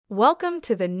Welcome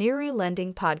to the Neri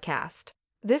Lending Podcast.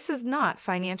 This is not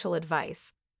financial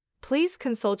advice. Please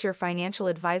consult your financial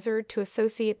advisor to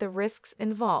associate the risks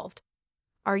involved.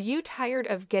 Are you tired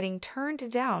of getting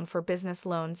turned down for business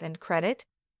loans and credit?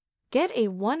 Get a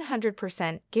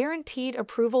 100% guaranteed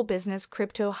approval business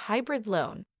crypto hybrid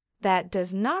loan that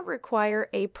does not require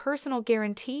a personal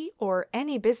guarantee or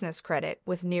any business credit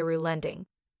with Neri Lending.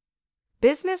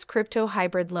 Business crypto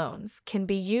hybrid loans can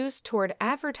be used toward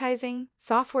advertising,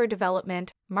 software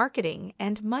development, marketing,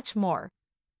 and much more.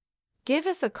 Give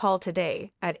us a call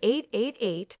today at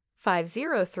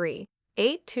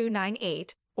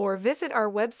 888-503-8298 or visit our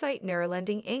website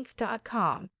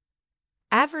nerilendinginc.com.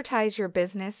 Advertise your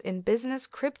business in business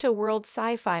crypto world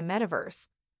sci-fi metaverse.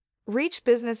 Reach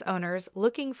business owners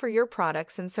looking for your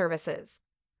products and services.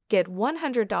 Get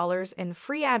 $100 in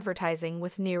free advertising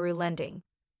with Neri Lending.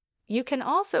 You can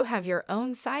also have your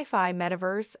own sci-fi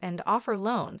metaverse and offer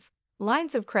loans,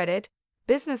 lines of credit,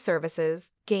 business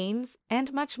services, games,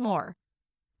 and much more.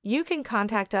 You can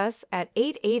contact us at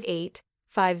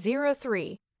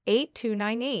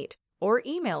 888-503-8298 or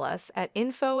email us at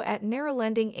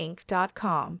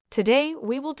info@nerilendinginc.com. Today,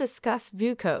 we will discuss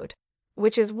Vukode,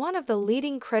 which is one of the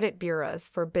leading credit bureaus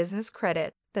for business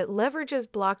credit that leverages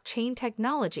blockchain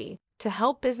technology to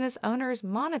help business owners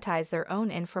monetize their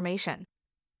own information.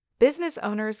 Business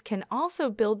owners can also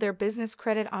build their business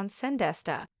credit on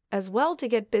Sendesta as well to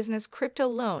get business crypto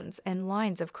loans and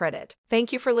lines of credit.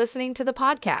 Thank you for listening to the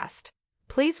podcast.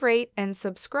 Please rate and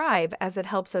subscribe as it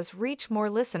helps us reach more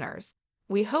listeners.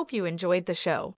 We hope you enjoyed the show.